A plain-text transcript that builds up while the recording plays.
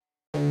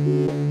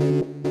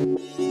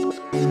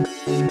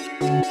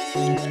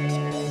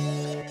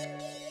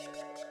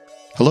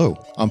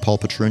I'm Paul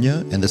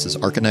Petrunia, and this is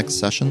Archinect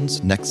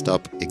Sessions Next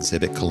Up,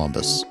 Exhibit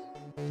Columbus.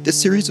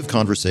 This series of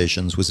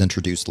conversations was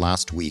introduced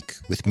last week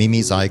with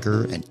Mimi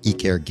Zeiger and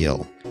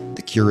Iker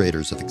the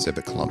curators of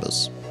Exhibit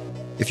Columbus.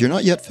 If you're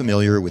not yet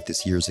familiar with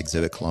this year's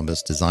Exhibit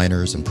Columbus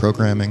designers and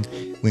programming,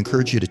 we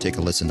encourage you to take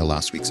a listen to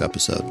last week's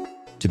episode.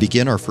 To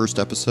begin our first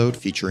episode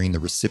featuring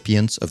the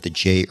recipients of the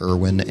J.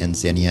 Irwin and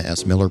Xenia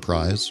S. Miller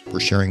Prize, we're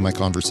sharing my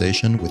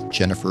conversation with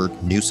Jennifer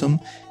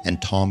Newsom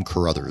and Tom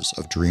Carruthers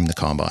of Dream the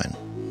Combine.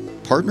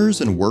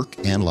 Partners in work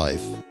and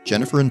life,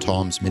 Jennifer and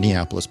Tom's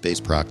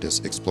Minneapolis-based practice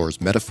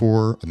explores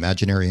metaphor,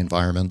 imaginary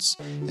environments,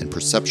 and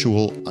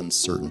perceptual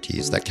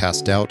uncertainties that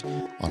cast doubt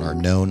on our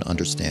known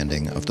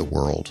understanding of the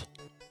world.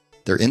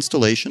 Their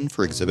installation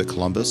for Exhibit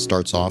Columbus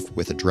starts off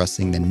with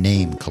addressing the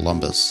name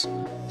Columbus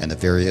and the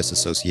various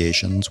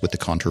associations with the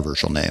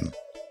controversial name.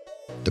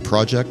 The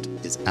project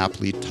is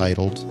aptly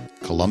titled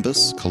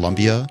Columbus,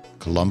 Columbia,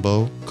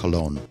 Colombo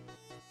Colón.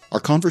 Our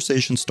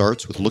conversation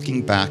starts with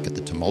looking back at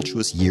the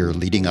tumultuous year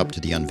leading up to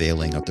the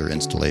unveiling of their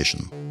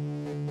installation.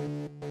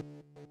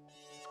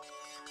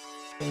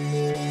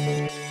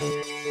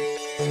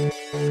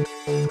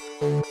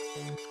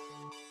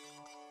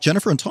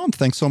 Jennifer and Tom,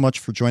 thanks so much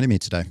for joining me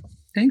today.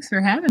 Thanks for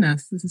having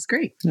us. This is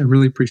great. I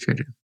really appreciate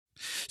it.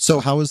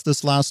 So how has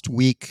this last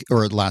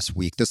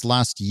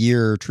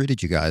year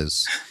treated you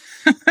guys?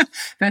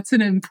 That's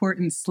an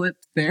important slip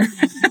there.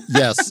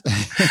 Yes.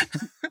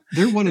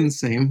 They're one and the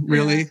same,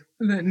 really.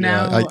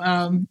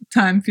 Now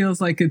time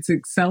feels like it's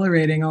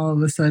accelerating all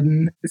of a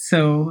sudden.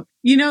 So,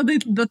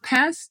 the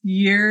past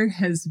year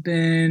has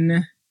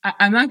been,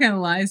 I'm not going to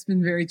lie, it's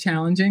been very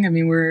challenging. I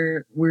mean,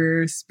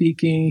 we're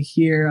speaking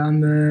here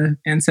on the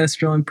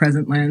ancestral and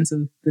present lands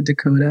of the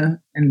Dakota,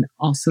 and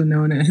also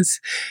known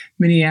as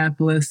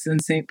Minneapolis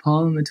and St.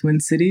 Paul in the Twin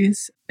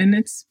Cities. And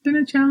it's been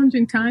a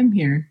challenging time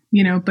here,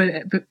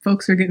 but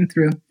folks are getting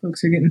through.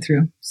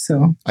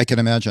 So I can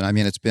imagine. I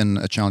mean, it's been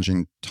a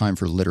challenging time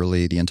for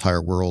literally the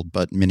entire world,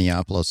 but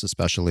Minneapolis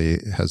especially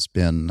has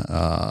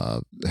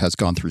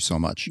gone through so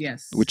much.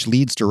 Yes. Which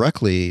leads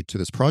directly to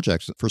this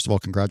project. First of all,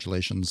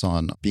 congratulations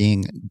on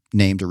being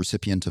named a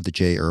recipient of the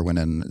J. Irwin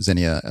and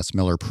Xenia S.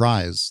 Miller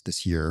Prize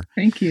this year.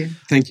 Thank you.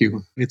 Thank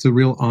you. It's a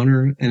real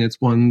honor, and it's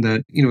one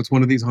that, it's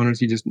one of these honors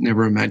you just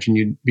never imagined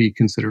you'd be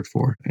considered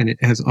for. And it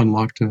has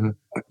unlocked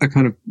a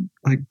kind of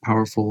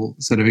powerful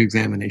set of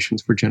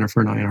examinations for Jennifer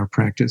and I in our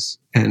practice.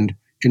 And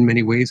in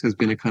many ways has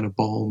been a kind of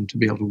balm to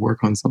be able to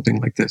work on something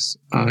like this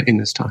in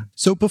this time.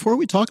 So before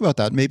we talk about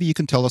that, maybe you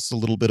can tell us a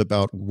little bit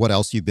about what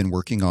else you've been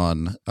working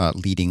on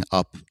leading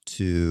up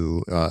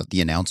to the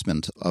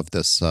announcement of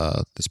this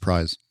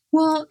prize.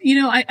 Well,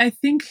 I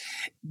think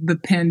the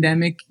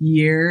pandemic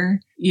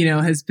year,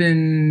 has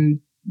been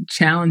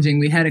challenging.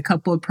 We had a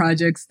couple of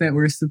projects that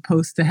were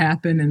supposed to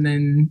happen and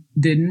then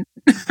didn't.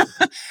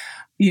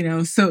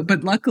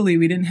 But luckily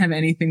we didn't have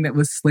anything that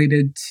was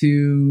slated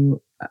to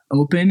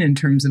open in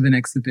terms of an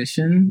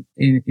exhibition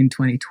in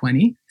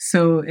 2020.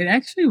 So it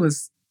actually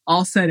was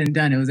all said and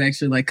done. It was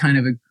actually kind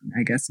of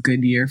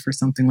good year for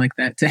something like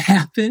that to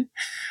happen.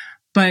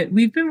 But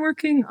we've been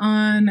working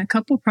on a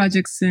couple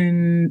projects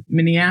in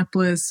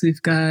Minneapolis.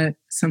 We've got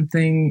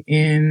something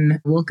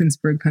in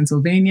Wilkinsburg,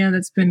 Pennsylvania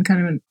that's been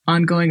kind of an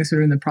ongoing,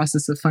 sort of in the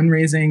process of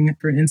fundraising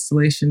for an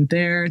installation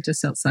there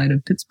just outside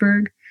of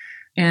Pittsburgh.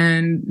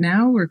 And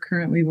now we're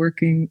currently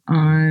working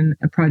on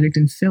a project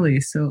in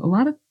Philly. So a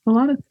lot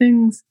of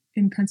things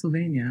in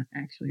Pennsylvania,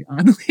 actually,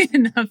 oddly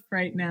enough,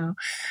 right now.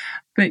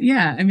 But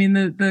yeah, I mean,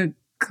 the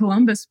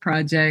Columbus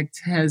project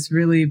has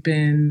really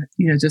been,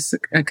 just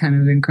a kind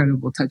of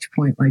incredible touch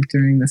point,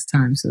 during this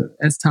time. So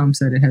as Tom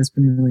said, it has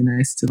been really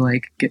nice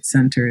to get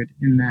centered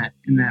in that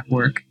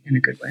work in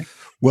a good way.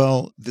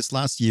 Well, this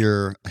last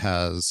year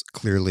has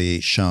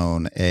clearly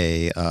shown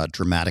a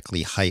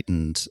dramatically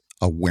heightened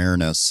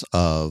awareness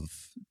of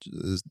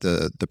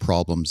the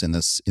problems in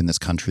this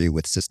country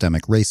with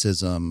systemic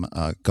racism,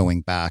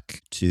 going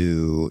back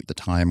to the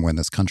time when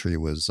this country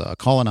was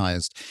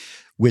colonized,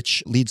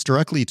 which leads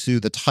directly to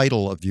the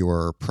title of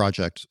your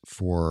project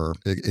for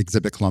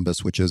Exhibit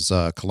Columbus, which is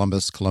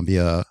Columbus,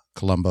 Columbia,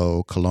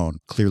 Colombo Colón.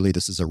 Clearly,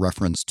 this is a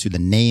reference to the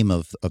name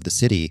of the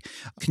city.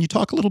 Can you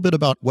talk a little bit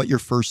about what your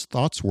first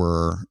thoughts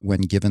were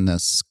when given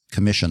this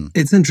commission?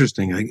 It's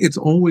interesting. It's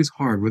always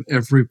hard with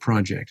every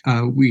project.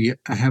 We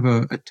have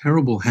a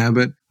terrible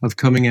habit of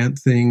coming at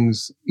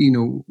things,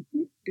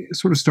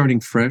 sort of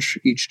starting fresh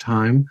each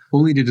time,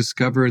 only to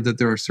discover that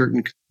there are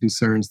certain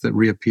concerns that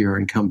reappear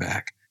and come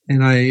back.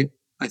 And I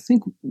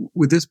think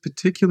with this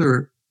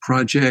particular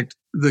project,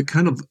 the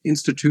kind of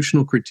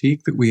institutional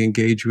critique that we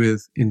engage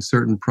with in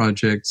certain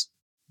projects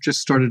just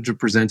started to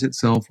present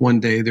itself. One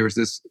day there was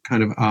this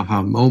kind of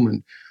aha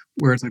moment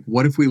where it's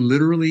what if we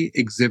literally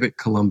exhibit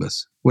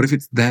Columbus? What if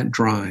it's that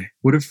dry?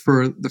 What if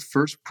for the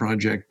first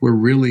project, we're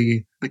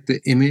really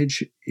the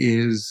image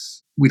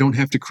is, we don't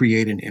have to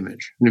create an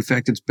image. And in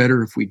fact, it's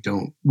better if we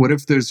don't. What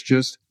if there's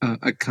just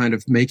a kind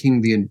of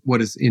making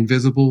what is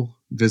invisible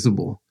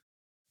visible?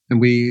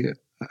 And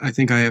I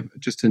think I have,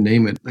 just to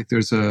name it,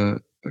 there's a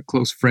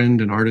close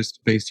friend, an artist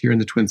based here in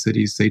the Twin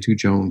Cities, Seitu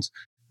Jones,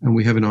 and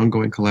we have an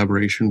ongoing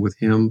collaboration with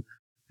him.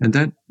 And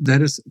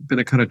that has been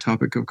a kind of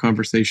topic of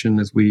conversation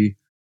as we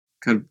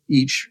kind of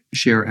each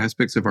share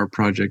aspects of our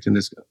project in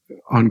this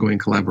ongoing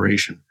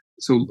collaboration.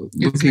 So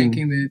it's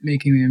making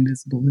the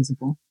invisible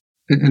visible.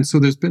 And so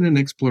there's been an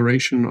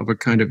exploration of a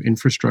kind of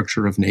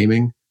infrastructure of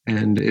naming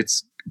and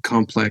its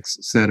complex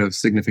set of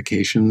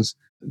significations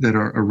that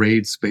are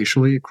arrayed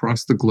spatially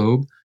across the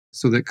globe,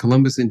 so that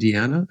Columbus,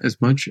 Indiana, as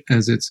much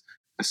as it's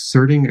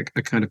asserting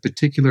a kind of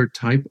particular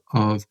type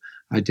of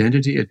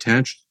identity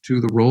attached to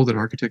the role that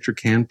architecture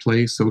can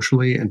play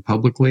socially and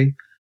publicly,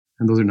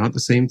 and those are not the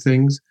same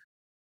things,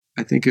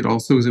 I think it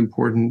also is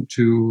important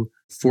to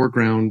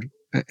foreground,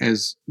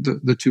 as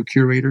the two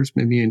curators,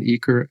 Mimi and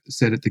Iker,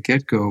 said at the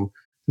get-go,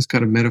 this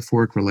kind of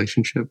metaphoric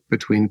relationship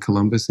between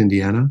Columbus,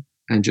 Indiana,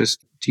 and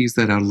just tease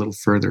that out a little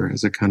further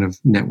as a kind of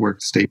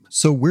networked statement.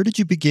 So where did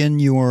you begin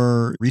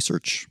your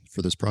research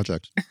for this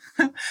project?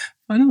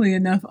 Funnily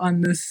enough,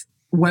 on this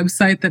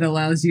website that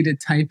allows you to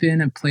type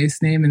in a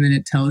place name and then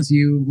it tells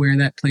you where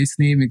that place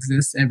name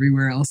exists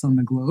everywhere else on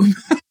the globe.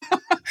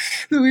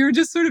 So we were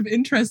just sort of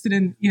interested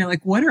in,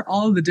 like, what are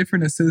all the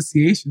different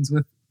associations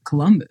with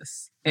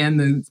Columbus and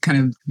the kind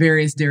of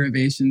various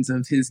derivations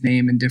of his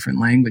name in different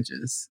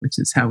languages, which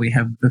is how we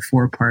have the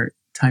 4-part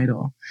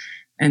title.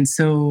 And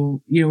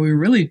so, we were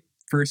really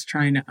first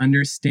trying to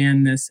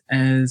understand this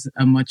as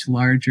a much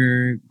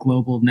larger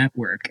global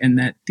network, and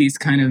that these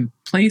kind of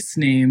place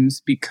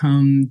names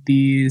become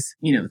these,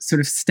 sort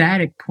of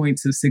static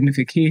points of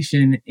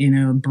signification in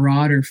a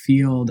broader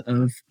field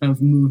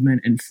of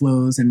movement and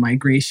flows and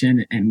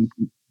migration and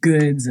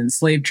goods and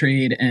slave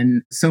trade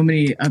and so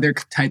many other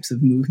types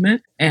of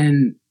movement.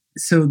 And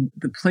so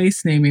the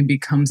place naming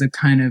becomes a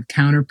kind of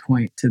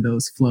counterpoint to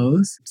those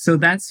flows. So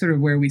that's sort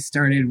of where we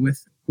started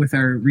with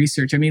our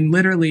research. I mean,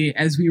 literally,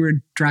 as we were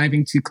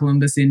driving to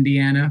Columbus,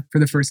 Indiana for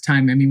the first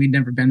time, we'd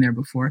never been there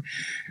before.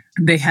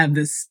 They have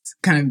this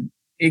kind of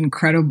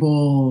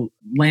incredible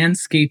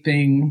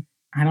landscaping,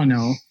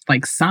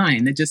 like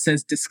sign that just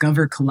says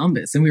 "Discover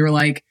Columbus." And we were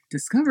like,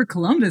 "Discover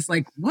Columbus?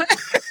 Like what?"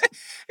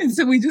 And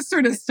so we just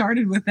sort of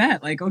started with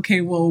that. Like, okay,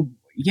 well,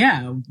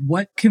 yeah,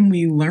 what can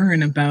we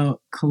learn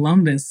about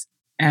Columbus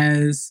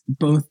as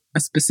both a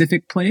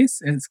specific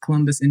place, as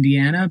Columbus,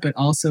 Indiana, but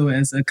also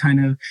as a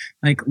kind of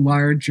like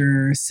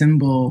larger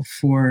symbol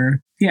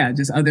for,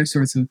 just other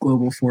sorts of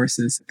global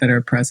forces that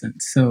are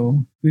present.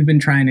 So we've been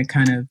trying to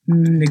kind of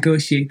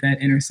negotiate that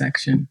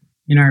intersection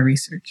in our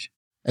research.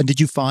 And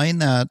did you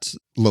find that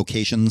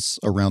locations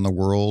around the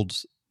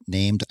world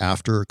named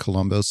after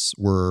Columbus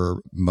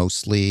were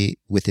mostly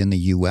within the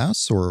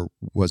U.S., or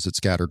was it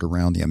scattered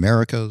around the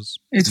Americas?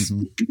 It's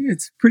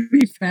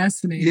pretty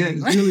fascinating. Yeah,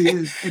 it really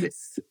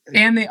is.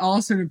 And they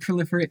all sort of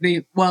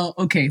proliferate.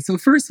 So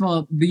first of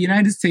all, the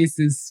United States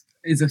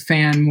is a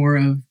fan more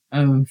of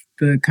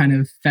the kind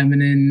of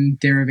feminine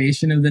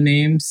derivation of the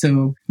name.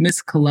 So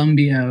Miss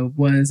Columbia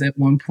was at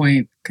one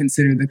point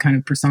considered the kind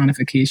of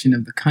personification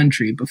of the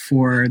country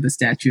before the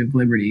Statue of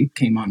Liberty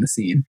came on the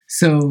scene.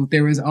 So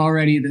there was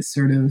already this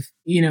sort of,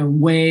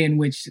 way in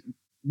which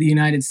the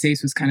United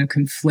States was kind of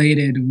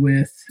conflated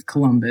with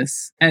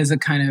Columbus as a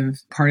kind of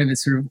part of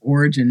its sort of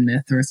origin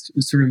myth or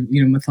sort of,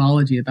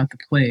 mythology about the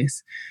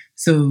place.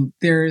 So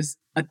there's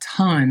a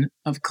ton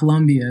of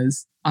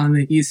Columbias on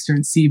the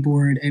eastern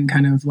seaboard and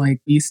kind of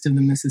like east of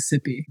the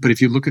Mississippi. But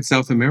if you look at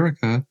South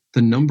America,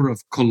 the number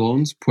of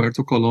Colóns,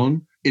 Puerto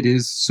Colón, it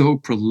is so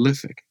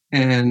prolific.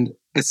 And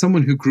as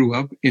someone who grew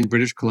up in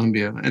British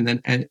Columbia, and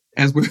then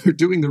as we were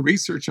doing the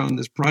research on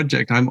this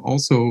project, I'm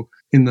also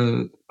in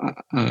the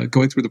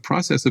going through the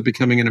process of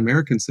becoming an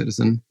American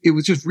citizen. It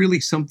was just really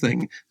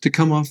something to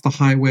come off the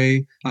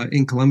highway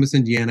in Columbus,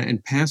 Indiana,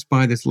 and pass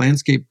by this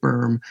landscape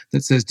berm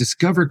that says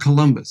 "Discover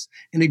Columbus,"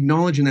 and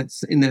acknowledge in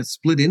that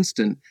split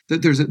instant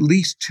that there's at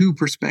least two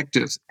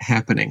perspectives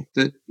happening.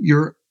 That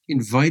you're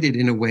invited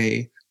in a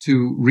way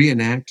to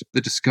reenact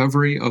the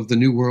discovery of the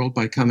New World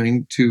by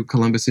coming to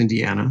Columbus,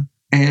 Indiana.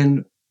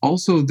 And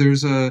also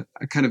there's a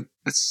kind of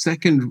a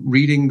second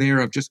reading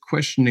there of just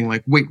questioning,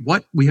 like, wait,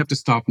 what? We have to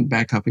stop and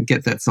back up and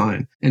get that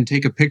sign and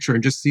take a picture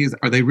and just see,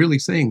 are they really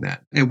saying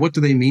that? And what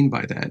do they mean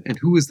by that? And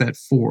who is that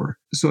for?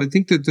 So I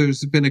think that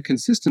there's been a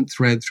consistent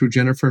thread through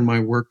Jennifer and my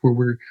work where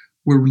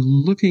we're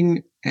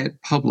looking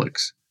at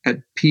publics, at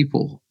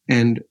people,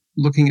 and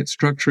looking at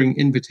structuring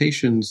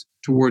invitations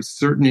towards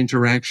certain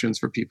interactions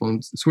for people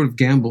and sort of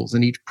gambles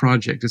in each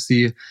project to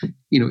see,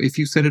 if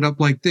you set it up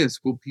like this,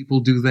 will people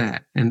do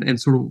that? And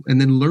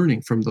then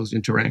learning from those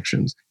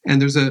interactions.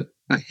 And there's a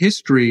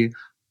history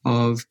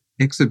of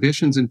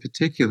exhibitions in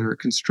particular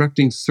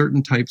constructing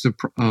certain types of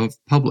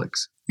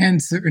publics.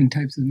 And certain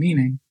types of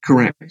meaning.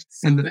 Correct.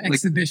 So and the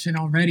exhibition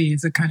already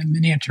is a kind of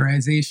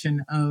miniaturization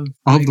of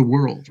the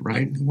world,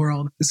 right? Of the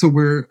world. So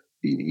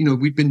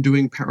we've been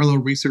doing parallel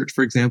research,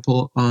 for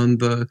example, on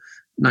the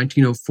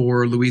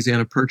 1904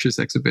 Louisiana Purchase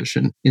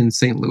exhibition in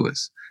St.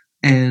 Louis,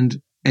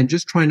 and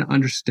just trying to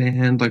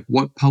understand like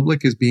what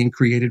public is being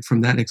created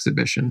from that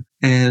exhibition.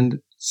 And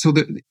So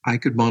that I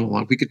could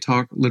monologue. We could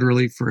talk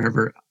literally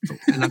forever.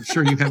 And I'm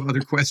sure you have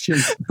other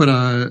questions, but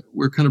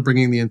we're kind of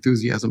bringing the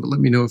enthusiasm. But let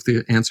me know if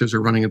the answers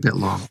are running a bit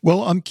long.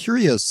 Well, I'm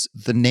curious.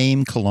 The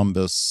name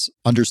Columbus,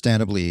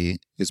 understandably,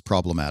 is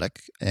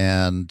problematic.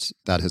 And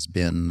that has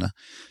been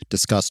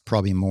discussed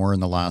probably more in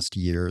the last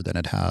year than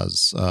it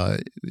has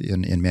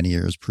in many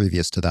years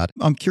previous to that.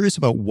 I'm curious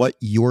about what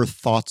your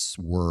thoughts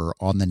were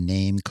on the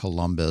name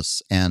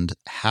Columbus and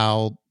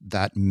how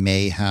that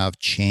may have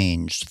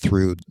changed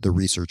through the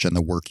research and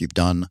the work you've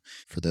done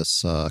for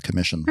this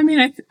commission. I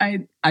mean,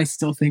 I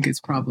still think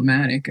it's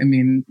problematic. I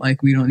mean,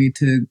 like, we don't need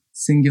to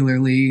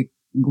singularly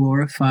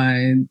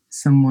glorify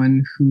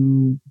someone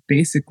who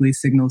basically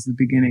signals the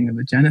beginning of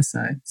a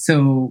genocide.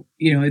 So,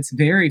 it's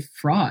very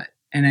fraught.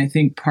 And I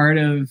think part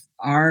of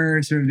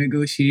our sort of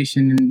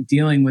negotiation and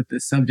dealing with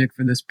this subject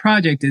for this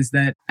project is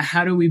that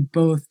how do we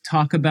both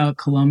talk about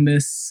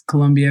Columbus,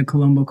 Columbia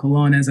Columbo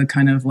Colón as a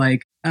kind of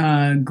like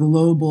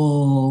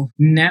global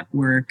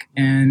network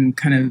and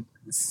kind of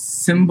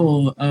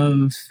symbol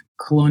of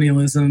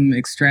colonialism,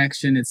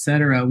 extraction,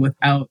 etc.,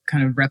 without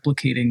kind of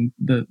replicating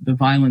the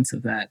violence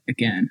of that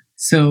again.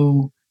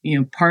 So,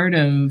 part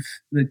of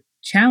the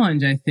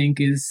challenge, I think,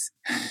 is,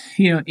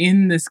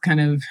 in this kind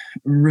of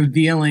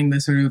revealing the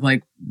sort of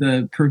like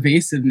the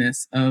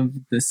pervasiveness of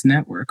this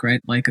network,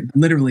 right? Like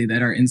literally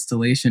that our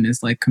installation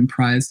is like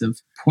comprised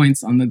of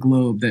points on the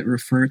globe that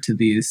refer to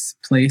these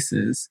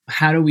places.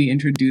 How do we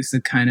introduce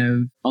a kind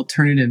of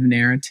alternative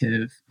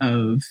narrative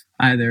of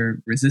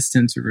either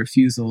resistance or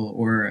refusal,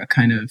 or a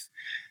kind of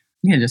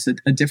just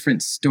a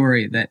different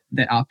story that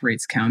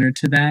operates counter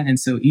to that? And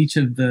so each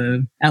of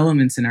the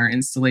elements in our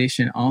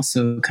installation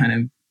also kind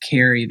of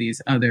carry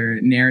these other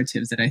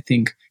narratives that I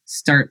think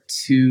start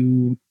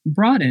to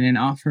broaden and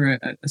offer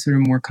a sort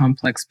of more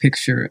complex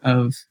picture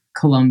of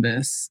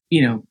Columbus,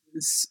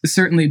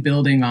 certainly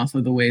building off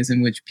of the ways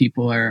in which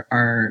people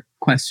are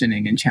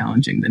questioning and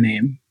challenging the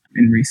name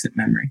in recent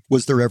memory.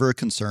 Was there ever a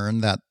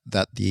concern that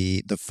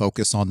the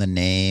focus on the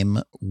name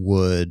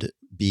would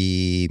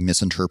be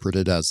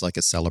misinterpreted as like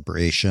a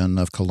celebration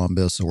of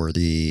Columbus or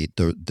the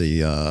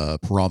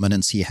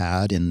prominence he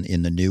had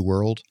in the New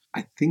World?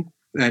 I think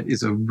that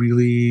is a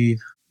really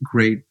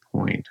great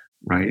point,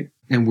 right?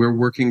 And we're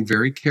working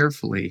very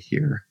carefully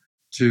here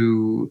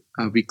to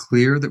be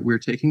clear that we're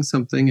taking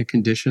a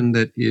condition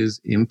that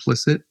is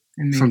implicit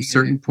from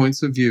certain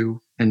points of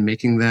view and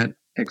making that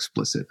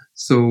explicit.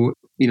 So,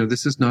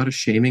 this is not a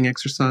shaming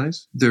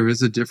exercise. There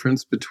is a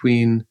difference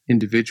between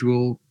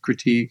individual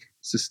critique,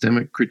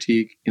 systemic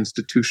critique,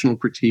 institutional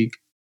critique,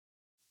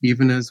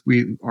 even as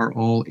we are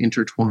all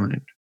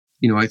intertwined.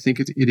 I think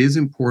it is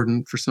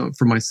important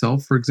for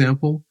myself, for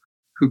example,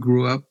 who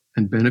grew up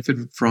and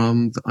benefited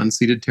from the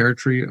unceded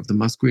territory of the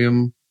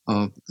Musqueam,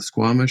 of the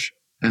Squamish,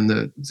 and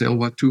the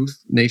Tsleil-Waututh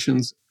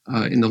nations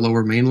in the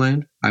Lower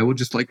Mainland. I would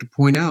just like to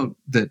point out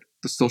that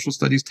the social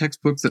studies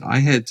textbooks that I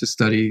had to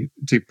study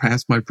to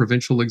pass my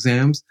provincial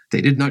exams, they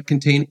did not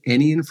contain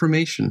any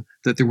information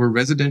that there were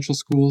residential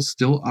schools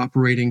still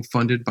operating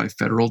funded by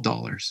federal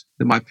dollars,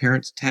 that my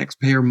parents'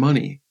 taxpayer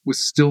money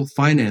was still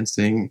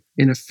financing,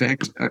 in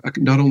effect,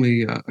 not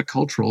only a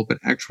cultural, but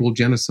actual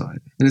genocide.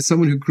 And as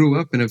someone who grew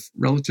up in a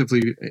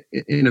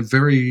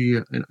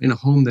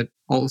home that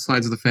all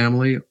sides of the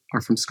family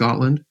are from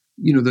Scotland,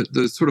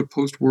 the sort of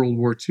post-World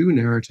War II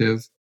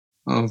narrative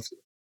of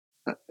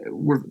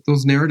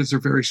those narratives are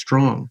very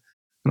strong.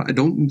 But I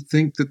don't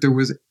think that there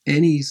was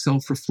any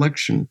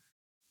self-reflection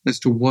as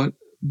to what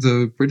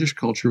the British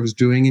culture was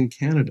doing in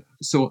Canada.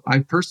 So I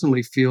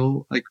personally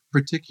feel like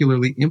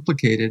particularly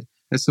implicated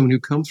as someone who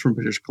comes from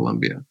British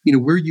Columbia.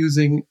 We're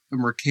using a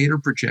Mercator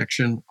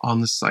projection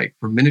on the site.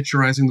 We're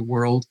miniaturizing the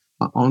world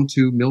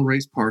onto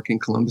Millrace Park in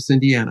Columbus,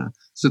 Indiana,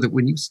 so that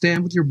when you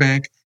stand with your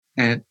back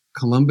at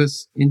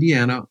Columbus,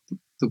 Indiana,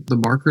 the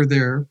marker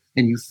there,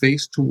 and you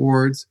face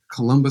towards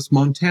Columbus,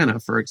 Montana,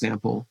 for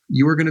example,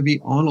 you are going to be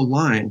on a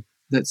line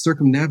that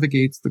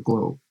circumnavigates the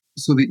globe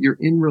so that you're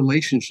in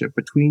relationship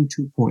between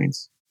 2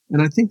 points.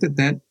 And I think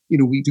that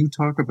we do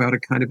talk about a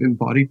kind of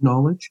embodied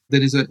knowledge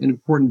that is an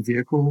important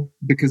vehicle,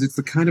 because it's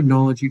the kind of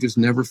knowledge you just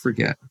never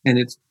forget. And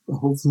it's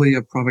hopefully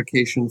a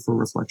provocation for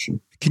reflection.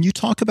 Can you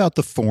talk about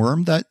the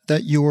form that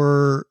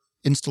your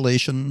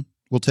installation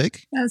will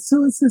take? Yeah,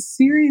 so it's a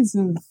series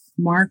of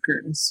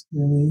markers,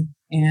 really.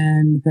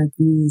 And that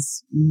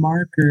these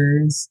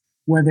markers,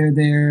 whether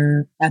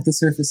they're at the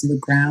surface of the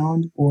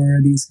ground or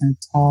these kind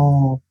of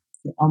tall,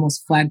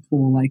 almost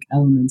flagpole-like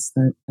elements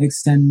that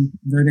extend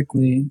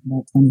vertically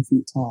about 20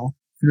 feet tall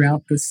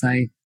throughout the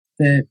site,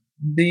 that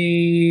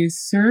they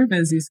serve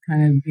as these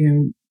kind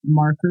of,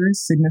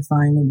 markers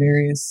signifying the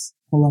various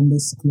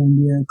Columbus,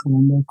 Columbia,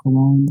 Colombo,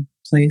 Colón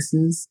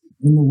places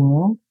in the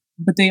world.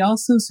 But they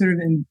also sort of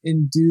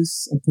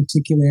induce a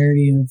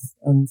particularity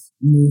of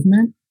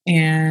movement.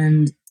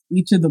 And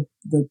each of the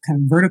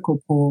kind of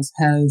vertical poles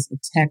has a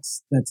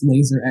text that's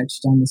laser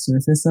etched on the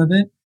surface of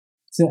it.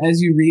 So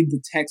as you read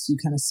the text, you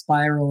kind of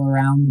spiral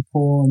around the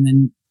pole and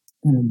then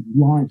kind of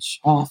launch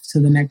off to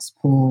the next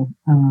pole.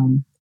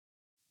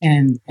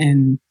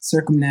 and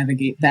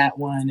circumnavigate that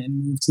one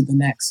and move to the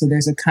next. So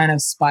there's a kind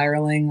of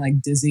spiraling,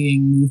 like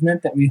dizzying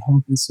movement that we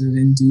hope is sort of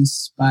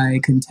induced by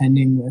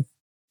contending with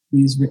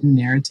these written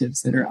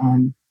narratives that are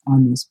on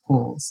these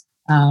poles.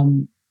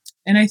 And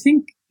I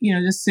think,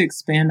 just to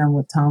expand on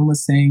what Tom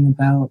was saying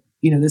about,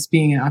 this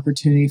being an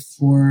opportunity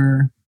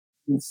for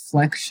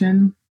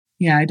reflection.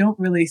 Yeah, I don't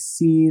really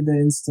see the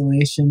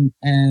installation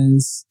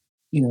as,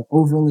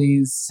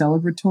 overly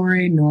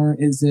celebratory, nor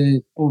is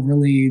it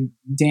overly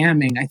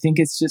damning. I think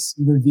it's just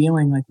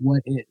revealing like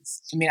what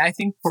is. I mean, I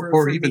think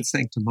or even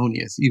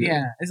sanctimonious. Either.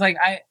 Yeah, it's like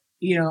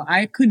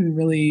I couldn't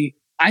really.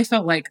 I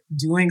felt like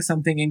doing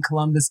something in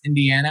Columbus,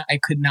 Indiana. I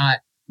could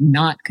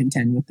not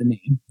contend with the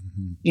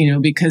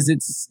name, because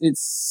it's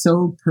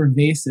so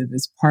pervasive.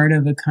 It's part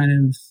of a kind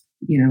of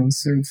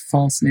sort of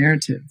false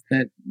narrative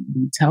that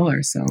we tell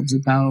ourselves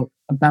about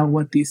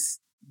what these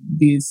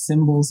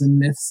symbols and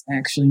myths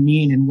actually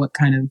mean and what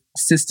kind of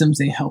systems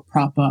they help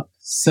prop up.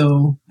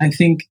 So I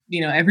think,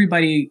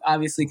 everybody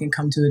obviously can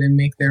come to it and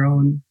make their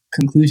own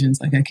conclusions.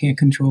 Like I can't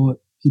control what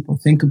people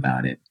think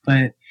about it,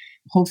 but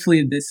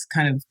hopefully this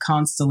kind of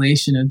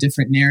constellation of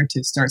different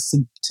narratives starts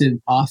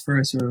to offer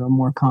a sort of a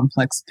more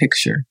complex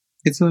picture.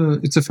 It's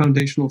a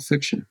foundational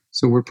fiction.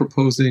 So we're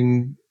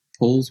proposing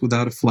poles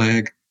without a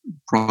flag,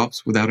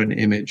 props without an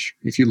image,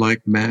 if you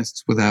like,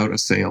 masts without a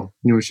sail.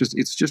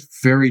 It's just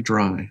very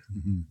dry.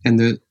 And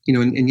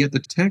and yet the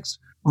text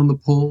on the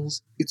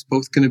poles, it's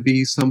both going to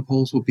be, some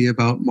poles will be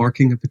about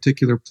marking a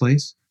particular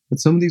place, but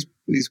some of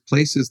these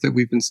places that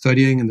we've been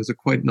studying, and there's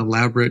quite an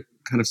elaborate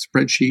kind of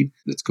spreadsheet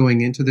that's going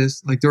into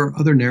this, like there are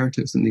other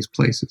narratives in these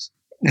places.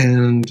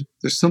 And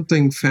there's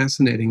something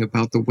fascinating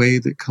about the way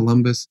that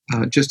Columbus,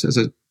 just as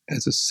a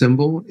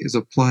symbol, is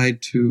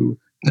applied to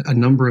a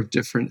number of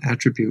different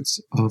attributes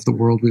of the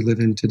world we live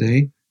in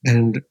today.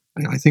 And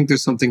I think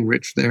there's something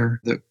rich there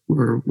that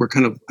we're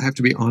kind of, I have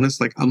to be honest,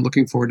 like I'm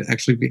looking forward to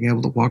actually being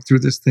able to walk through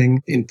this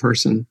thing in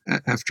person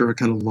after a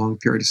kind of long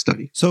period of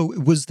study. So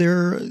was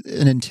there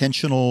an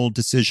intentional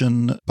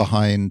decision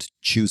behind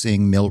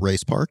choosing Mill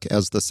Race Park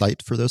as the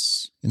site for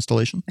this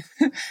installation?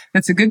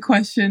 That's a good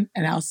question.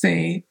 And I'll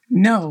say,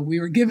 no, we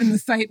were given the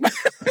site by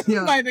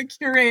the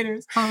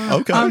curators.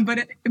 Okay.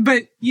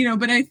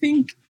 But I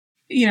think,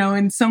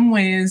 in some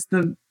ways,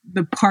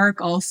 the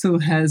park also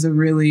has a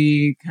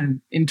really kind of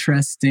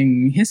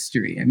interesting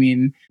history. I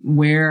mean,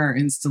 where our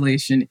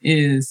installation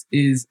is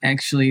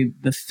actually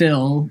the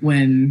fill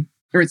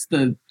it's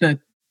the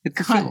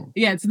cut.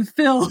 Yeah, it's the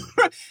fill.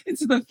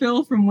 It's the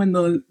fill from when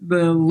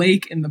the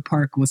lake in the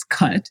park was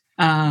cut.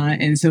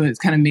 And so it's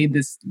kind of made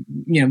this,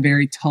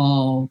 very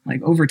tall,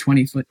 like over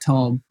 20-foot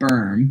tall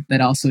berm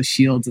that also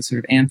shields a sort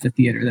of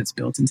amphitheater that's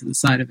built into the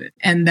side of it.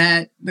 And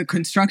that the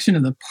construction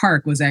of the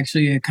park was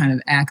actually a kind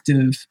of act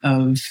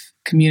of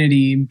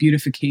community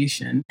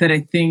beautification that I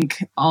think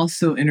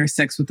also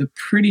intersects with a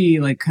pretty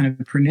like kind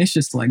of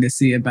pernicious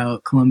legacy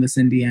about Columbus,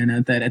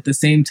 Indiana, that at the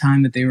same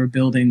time that they were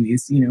building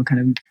these, kind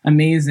of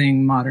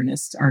amazing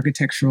modernist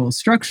architectural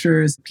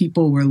structures,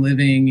 people were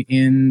living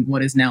in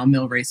what is now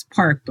Mill Race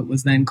Park, but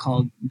was then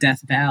called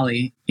Death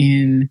Valley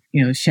in,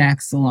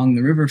 shacks along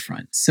the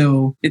riverfront.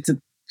 So it's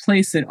a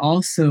place that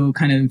also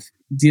kind of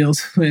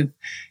deals with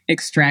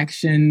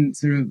extraction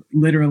sort of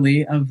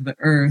literally of the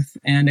earth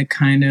and a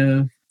kind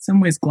of some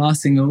ways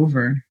glossing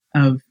over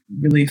of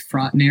really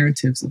fraught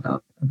narratives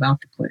about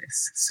the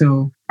place.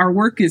 So our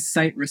work is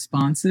site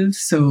responsive.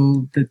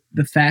 So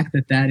the fact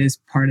that is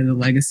part of the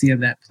legacy of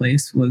that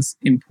place was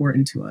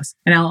important to us.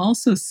 And I'll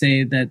also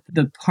say that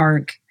the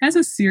park has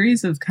a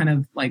series of kind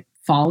of like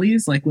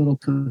follies, like little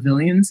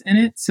pavilions in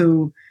it.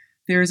 So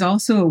there's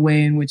also a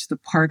way in which the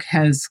park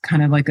has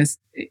kind of like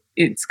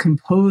it's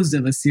composed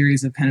of a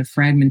series of kind of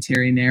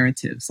fragmentary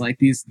narratives, like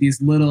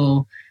these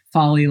little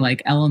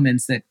folly-like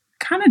elements that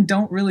kind of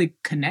don't really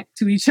connect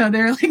to each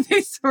other. Like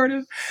they sort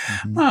of,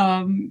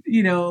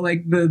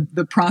 like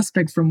the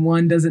prospect from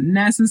one doesn't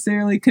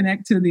necessarily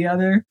connect to the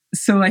other.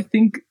 So I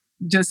think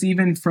just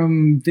even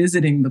from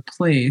visiting the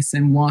place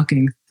and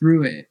walking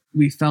through it,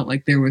 we felt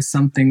like there was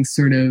something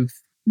sort of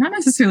not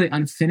necessarily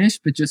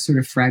unfinished, but just sort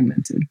of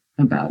fragmented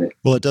about it.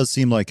 Well, it does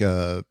seem like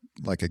a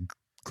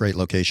great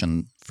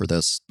location for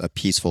this, a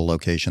peaceful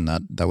location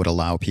that would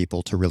allow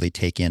people to really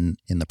take in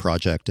the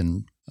project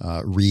and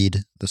read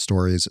the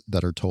stories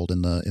that are told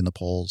in the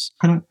polls.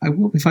 I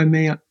will, if I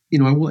may, I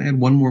will add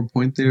one more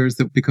point there, is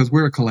that because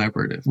we're a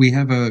collaborative, we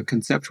have a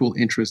conceptual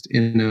interest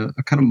in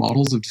a kind of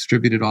models of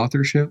distributed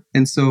authorship.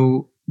 And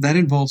so that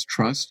involves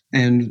trust.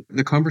 And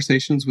the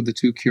conversations with the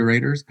two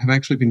curators have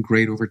actually been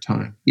great over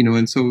time.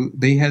 And so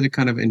they had a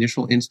kind of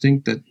initial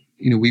instinct that,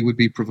 we would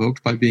be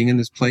provoked by being in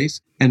this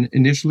place. And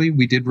initially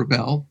we did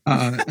rebel.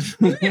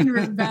 We didn't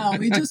rebel.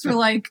 We just were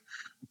like,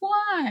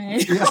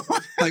 why? Yeah.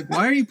 Like,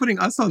 why are you putting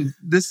us on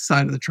this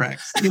side of the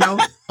tracks?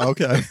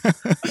 Okay.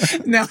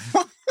 No.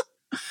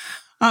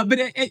 But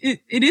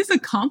it is a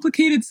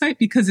complicated site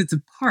because it's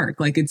a park.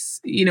 Like it's,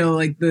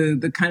 like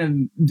the kind of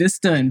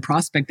vista and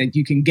prospect that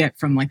you can get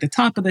from like the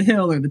top of the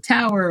hill or the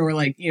tower or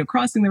like,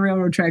 crossing the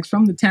railroad tracks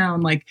from the town.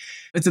 Like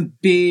it's a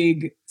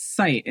big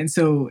site. And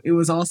so it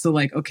was also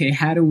like, okay,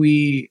 how do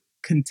we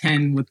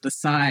contend with the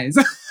size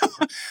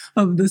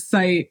of the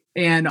site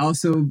and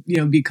also,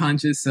 be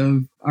conscious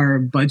of our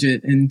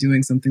budget and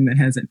doing something that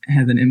has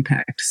an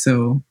impact.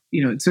 So,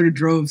 it sort of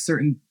drove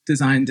certain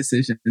design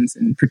decisions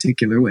in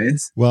particular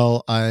ways.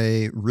 Well,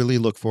 I really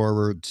look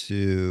forward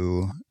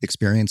to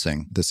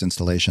experiencing this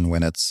installation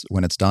when it's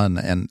done.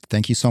 And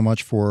thank you so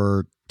much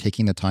for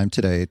taking the time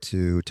today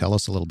to tell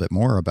us a little bit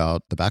more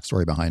about the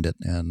backstory behind it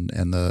and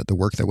the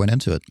work that went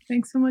into it.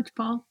 Thanks so much,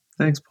 Paul.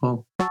 Thanks,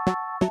 Paul.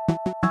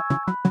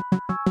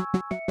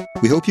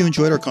 We hope you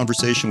enjoyed our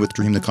conversation with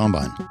Dream the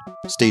Combine.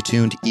 Stay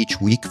tuned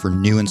each week for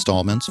new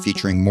installments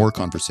featuring more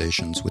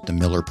conversations with the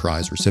Miller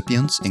Prize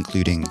recipients,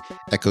 including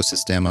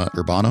Ecosistema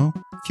Urbano,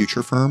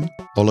 Future Firm,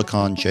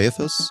 Olakan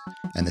Jayafis,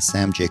 and the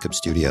Sam Jacob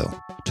Studio.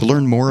 To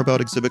learn more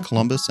about Exhibit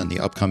Columbus and the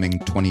upcoming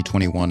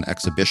 2021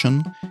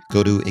 exhibition,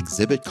 go to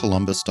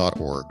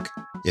exhibitcolumbus.org.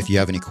 If you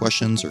have any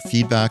questions or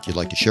feedback you'd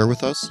like to share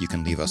with us, you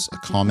can leave us a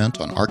comment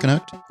on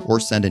Archinect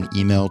or send an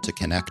email to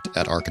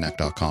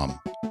connect@archinect.com.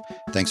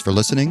 Thanks for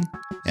listening,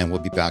 and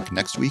we'll be back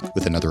next week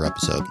with another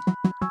episode.